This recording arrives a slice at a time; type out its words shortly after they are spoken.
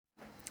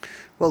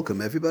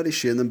Welcome everybody,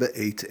 share number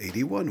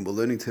 881. We're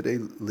learning today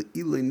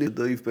Le'ilei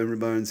Nidav ben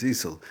Rabban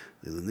Zisel,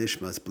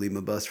 Le'nishmas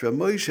Blima Bas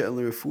Ramoisha, and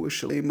Le'refuah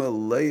Shalema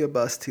Leah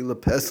Bas Tila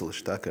Pesel,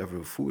 Shtaka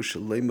Refuah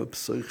Shalema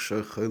Psoich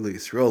Shar Chayla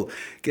Yisrael.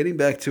 Getting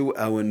back to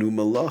our new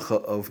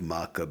Melacha of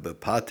Makeh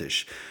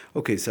B'patish.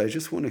 Okay, so I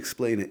just want to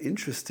explain an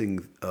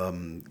interesting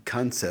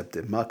concept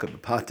in Makeh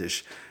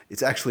B'patish.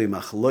 It's actually a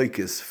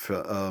machloikis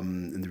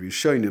in the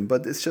Rishonim,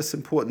 but it's just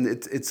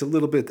important. It's a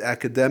little bit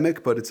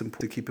academic, but it's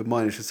important to keep in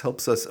mind. It just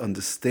helps us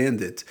understand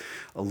it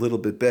a little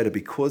bit better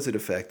because of the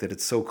fact that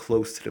it's so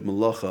close to the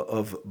Melacha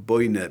of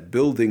Boine,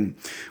 building.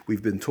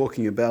 We've been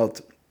talking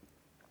about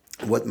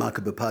what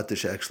Makeh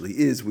B'patish actually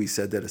is. We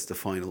said that it's the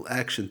final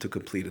action to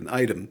complete an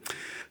item.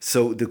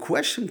 So the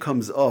question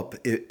comes up,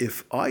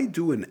 if I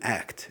do an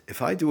act,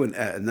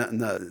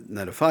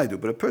 not if I do,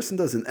 but a person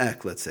does an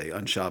act, let's say,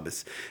 on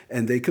Shabbos,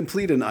 and they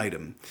complete an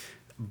item,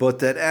 but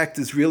that act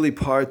is really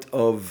part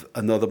of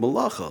another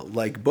malacha,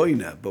 like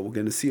boina. But we're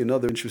going to see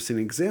another interesting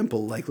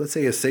example, like let's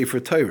say a Sefer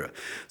Torah.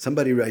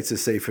 Somebody writes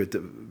they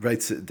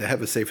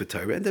have a Sefer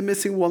Torah, and they're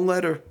missing one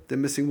letter.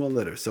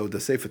 So the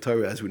Sefer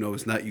Torah, as we know,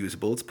 is not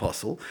usable. It's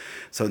puzzle.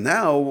 So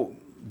now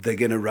they're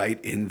going to write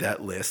in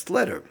that last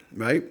letter,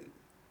 right?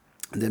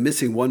 And they're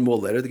missing one more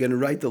letter. They're going to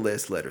write the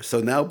last letter.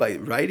 So now by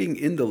writing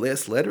in the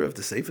last letter of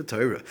the Sefer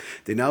Torah,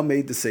 they now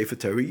made the Sefer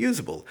Torah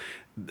usable,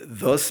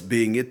 thus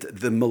being it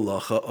the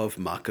Melacha of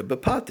Makeh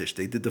B'patish.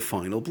 They did the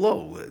final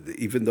blow.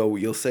 Even though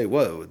you'll say,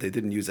 whoa, they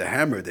didn't use a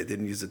hammer, they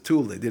didn't use a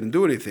tool, they didn't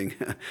do anything.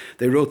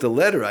 They wrote the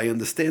letter. I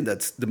understand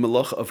that's the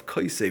Melacha of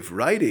Kosev,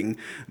 writing,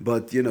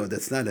 but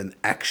that's not an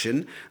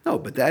action. No,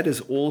 but that is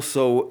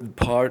also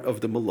part of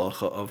the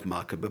Melacha of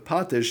Makeh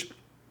B'patish.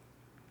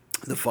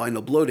 The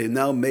final blow, they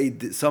now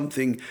made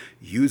something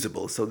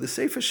usable. So the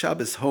Sefer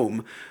Shabbos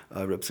home,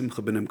 Reb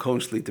Simcha ben Cohen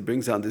Shlita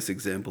brings on this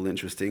example,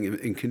 interesting,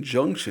 in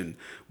conjunction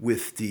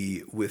with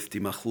the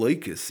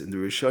machloikis in the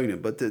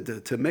Rishonim. But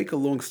to make a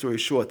long story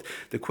short,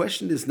 the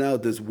question is now: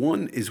 is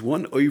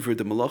one over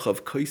the Melacha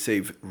of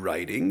Kosev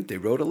writing? They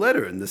wrote a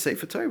letter in the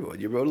Sefer Torah.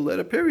 You wrote a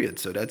letter, period.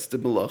 So that's the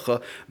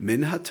Melacha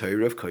min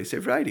haTorah of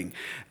Kosev writing.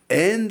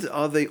 And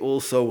are they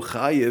also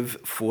chayiv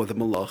for the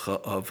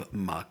Melacha of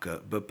Makeh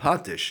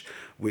B'patish,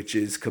 which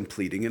is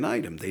completing an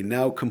item? They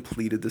now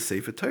completed the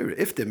Sefer Torah.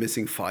 If they're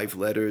missing 5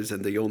 letters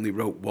and they only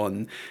wrote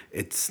one,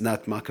 it's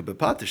not Makeh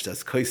B'patish,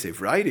 that's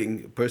Kosev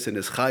writing. A person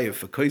is chayiv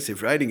for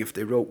Kosev writing if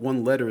they wrote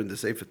 1 letter in the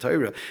Sefer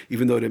Torah,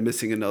 even though they're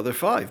missing another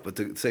 5, but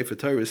the Sefer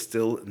Torah is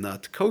still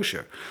not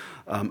kosher.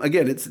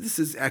 Again, this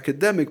is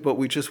academic, but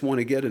we just want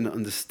to get an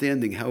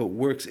understanding how it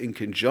works in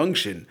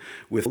conjunction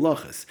with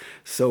halachas.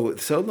 So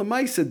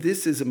Lamaisa,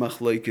 this is a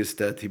machlokes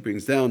that he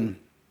brings down.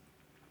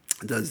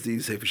 Does the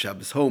Sefer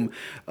Shabbos home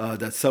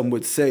that some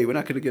would say, we're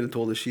not going to get into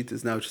all the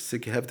shittas now, just to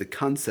have the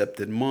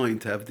concept in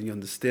mind, to have the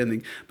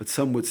understanding, but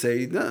some would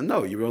say,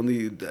 no, you're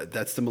only,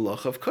 that's the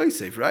Melacha of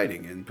Kosev,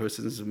 writing, and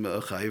person is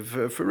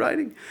chayiv for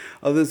writing.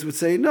 Others would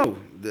say no.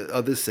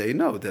 Others say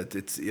no, that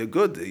it's you're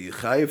good, you're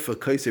chayiv for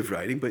Kosev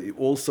writing, but you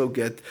also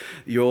get,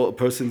 your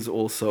person's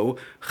also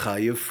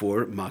chayiv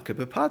for Makeh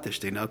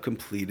B'patish. They now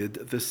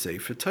completed the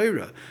Sefer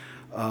Torah.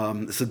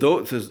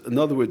 In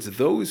other words,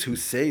 those who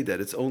say that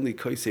it's only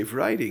Kosev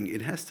writing,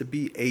 it has to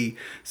be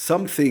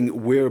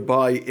something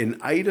whereby an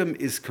item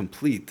is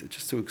complete.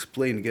 Just to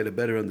explain and get a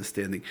better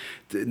understanding,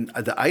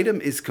 the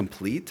item is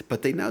complete,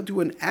 but they now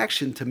do an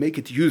action to make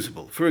it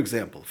usable. For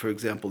example,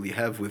 you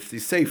have with the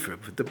Sefer,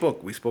 with the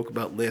book we spoke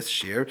about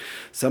last year.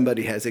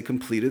 Somebody has a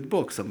completed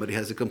book. Somebody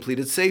has a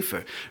completed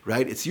Sefer.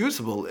 Right? It's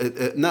usable.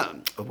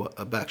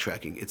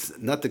 Backtracking. It's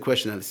not the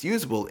question that it's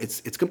usable.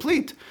 It's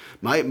complete.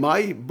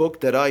 My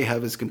book that I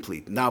have is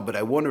complete now, but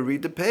I want to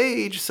read the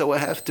page, so I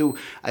have to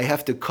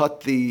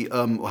cut the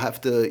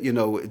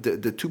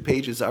the 2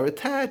 pages are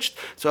attached,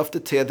 so I have to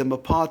tear them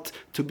apart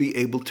to be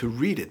able to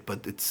read it.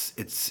 But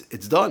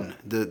it's done.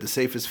 The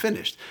Sefer is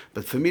finished.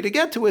 But for me to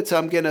get to it, so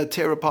I'm going to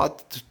tear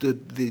apart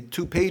the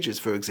 2 pages,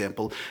 for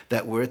example,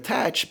 that were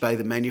attached by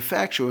the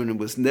manufacturer and it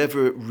was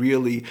never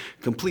really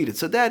completed.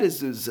 So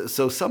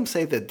so some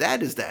say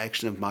that is the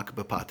action of Makeh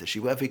B'patish.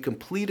 You have a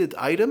completed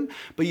item,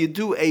 but you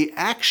do a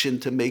action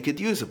to make it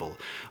usable.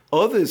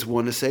 Others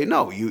want to say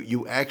no.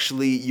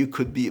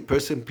 A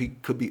person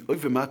could be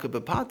over Makeh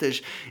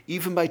B'patish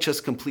even by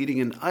just completing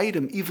an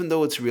item, even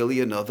though it's really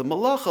another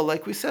malacha,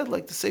 like we said,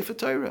 like the Sefer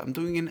Torah. I'm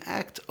doing an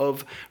act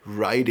of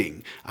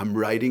writing. I'm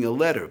writing a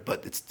letter,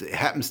 but it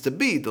happens to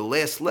be the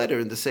last letter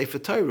in the Sefer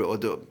Torah, or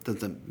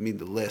doesn't mean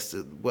the last.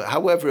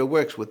 However, it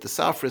works with the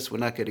Safras, we're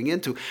not getting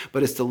into,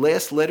 but it's the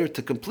last letter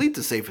to complete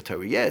the Sefer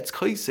Torah. Yeah, it's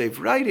Kosev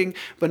writing,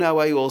 but now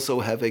I also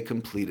have a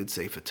completed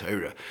Sefer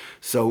Torah.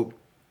 So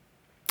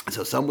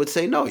some would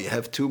say, no, you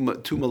have two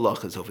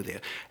malachas over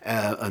there.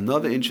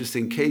 Another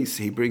interesting case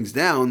he brings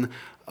down,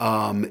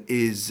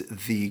 is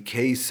the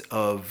case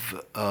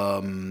of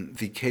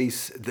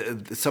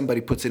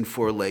somebody puts in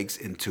four legs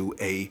into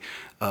a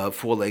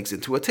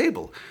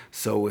table.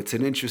 So it's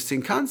an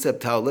interesting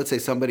concept how, let's say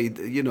somebody,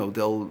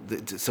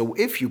 so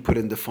if you put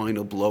in the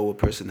final blow, a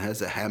person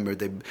has a hammer,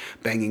 they're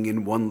banging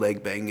in one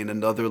leg, banging in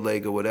another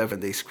leg or whatever,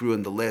 and they screw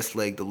in the last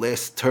leg, the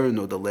last turn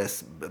or the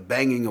last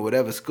banging or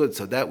whatever is good.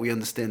 So that we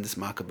understand this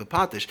Makeh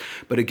B'patish.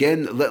 But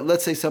again,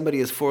 let's say somebody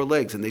has four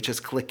legs and they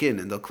just click in,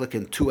 and they'll click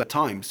in two at a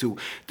time. So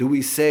do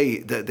we say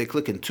that they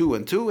click in two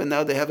and two, and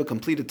now they have a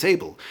completed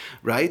table,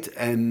 right?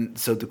 And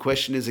so the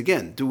question is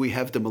again, do we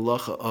have the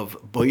Melacha of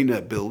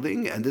Boina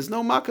building, and there's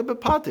no Makeh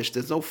B'patish,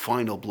 there's no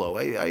final blow.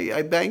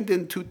 I banged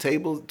in two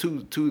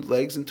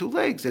legs and two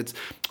legs. It's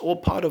all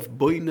part of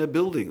Boina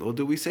building. Or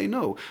do we say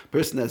no?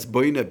 Person that's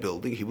Boina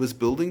building, he was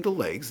building the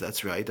legs,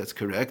 that's right, that's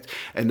correct.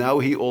 And now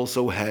he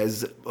also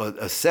has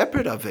a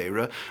separate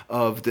Avera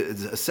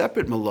a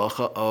separate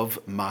Melacha of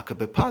Makeh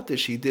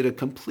B'patish. He did a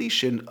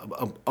completion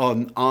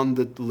on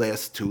the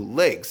last two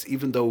legs,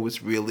 even though it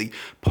was really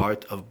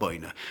part of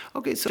Boina.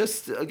 Okay, so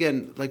just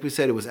again, like we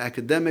said, it was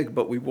academic,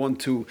 but we want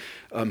to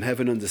have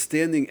an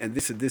understanding, and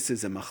this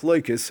is a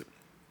machlokes,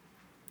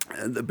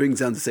 and that brings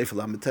down the Sefer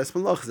Lametes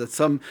Malach, that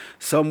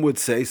some would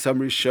say, some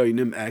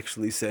Rishonim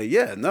actually say,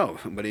 yeah, no,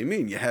 what do you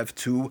mean? You have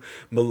two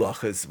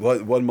malachas,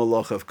 one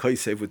malacha of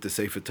Kaisev with the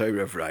Sefer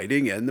Torah of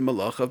writing, and the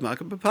malacha of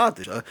Makeh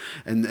B'patish.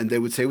 And they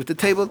would say with the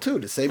table too,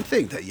 the same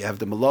thing, that you have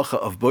the malacha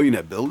of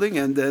Boina building,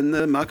 and then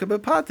Makeh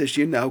B'patish,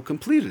 you now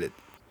completed it.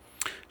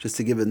 Just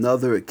to give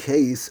another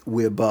case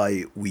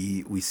whereby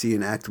we see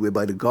an act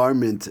whereby the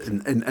garment,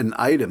 an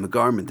item, a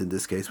garment in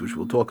this case, which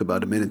we'll talk about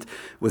in a minute,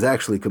 was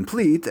actually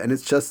complete, and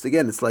it's just,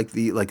 again, it's like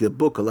the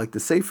book or like the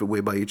sefer,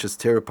 whereby you just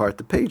tear apart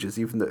the pages.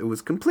 Even though it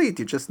was complete,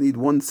 you just need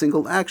one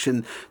single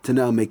action to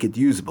now make it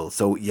usable.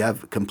 So you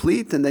have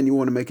complete, and then you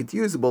want to make it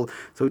usable.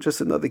 So just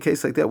another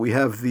case like that. We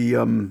have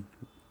the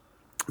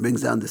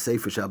brings down the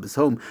Sefer Shabbos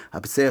home.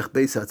 Hapseach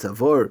Beis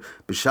Hatzavor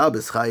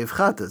b'Shabbos Chayiv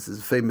Chatas. This is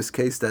a famous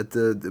case that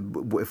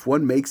if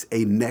one makes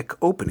a neck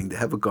opening, they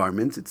have a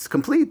garment, it's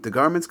complete. The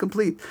garment's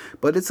complete,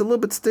 but it's a little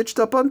bit stitched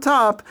up on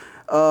top.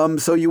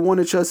 So you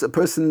want to a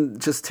person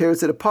just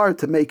tears it apart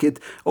to make it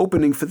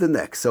opening for the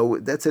neck. So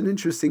that's an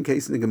interesting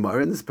case in the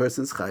Gemara, and this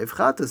person's Chayiv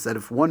Chatas, that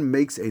if one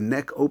makes a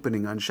neck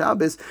opening on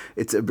Shabbos,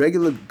 it's a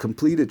regular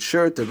completed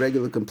shirt, a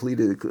regular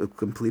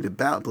completed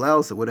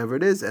blouse, or whatever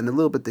it is, and a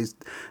little bit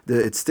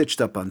it's stitched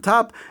up on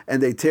top,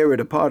 and they tear it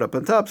apart up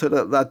on top, so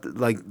that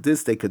like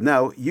this they could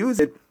now use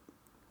it.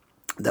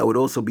 That would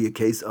also be a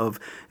case of,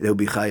 it would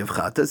be Chayav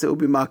Chatas, it would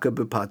be Makeh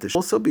B'patish.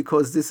 Also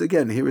because this,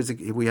 again,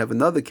 we have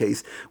another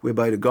case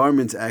whereby the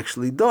garment's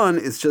actually done,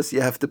 it's just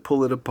you have to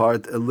pull it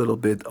apart a little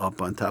bit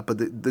up on top. But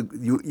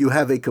you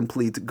have a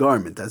complete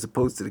garment, as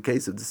opposed to the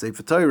case of the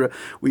Sefer Torah,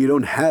 where you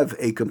don't have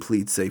a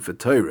complete Sefer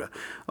Torah.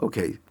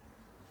 Okay,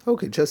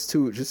 just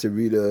to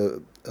read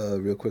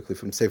real quickly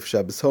from Sefer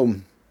Shabbos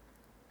home.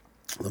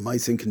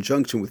 L'maisa in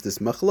conjunction with this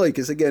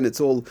machlokes, again,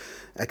 it's all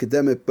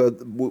academic,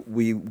 but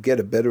we get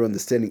a better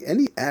understanding.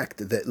 Any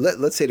act that,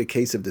 let's say the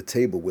case of the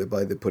table,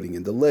 whereby they're putting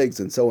in the legs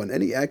and so on,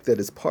 any act that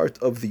is part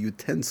of the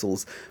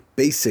utensil's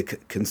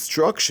basic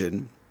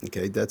construction,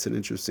 okay, that's an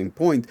interesting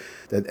point,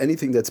 that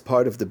anything that's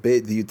part of the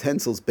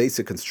utensil's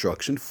basic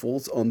construction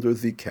falls under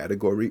the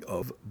category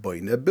of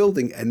boina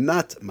building and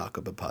not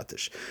Makeh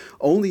B'patish.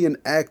 Only an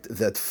act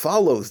that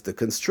follows the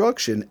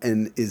construction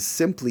and is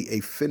simply a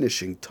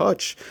finishing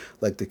touch,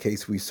 like the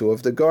case we saw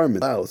of the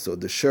garment, blouse, or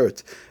the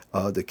shirt,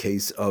 the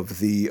case of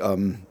the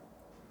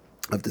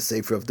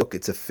Sefer of the book,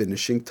 it's a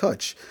finishing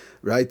touch,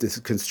 right? This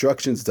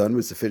construction's done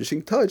with the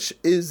finishing touch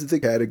is the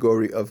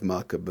category of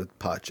Makeh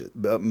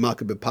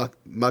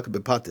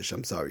B'patish,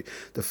 I'm sorry.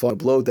 The final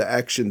blow, the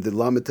action, the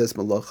Lametes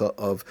Melacha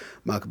of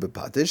Makeh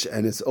B'patish,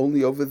 and it's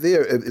only over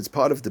there, it's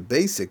part of the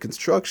basic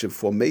construction,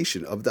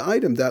 formation of the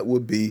item, that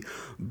would be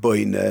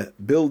Boina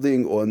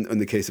building, or in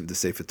the case of the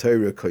Sefer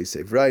Torah,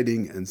 Kaisev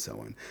writing, and so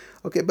on.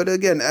 Okay, but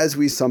again, as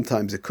we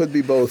sometimes, it could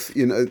be both,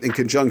 in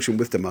conjunction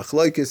with the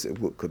machlokes,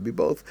 it could be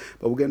both,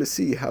 but we're going to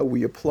see how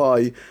we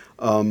apply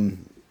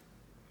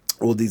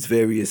all these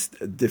various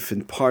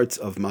different parts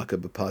of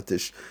Makeh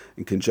B'patish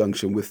in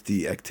conjunction with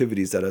the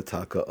activities that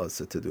Ataka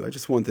also to do. I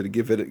just wanted to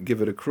give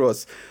it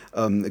across,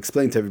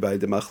 explain to everybody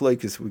the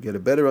machlokes, we get a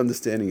better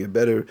understanding, a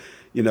better,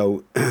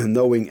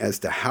 knowing as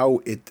to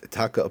how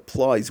Ataka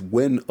applies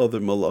when other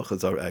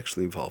malachas are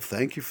actually involved.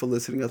 Thank you for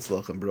listening.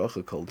 Atzlach and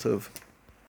bracha, kol tov.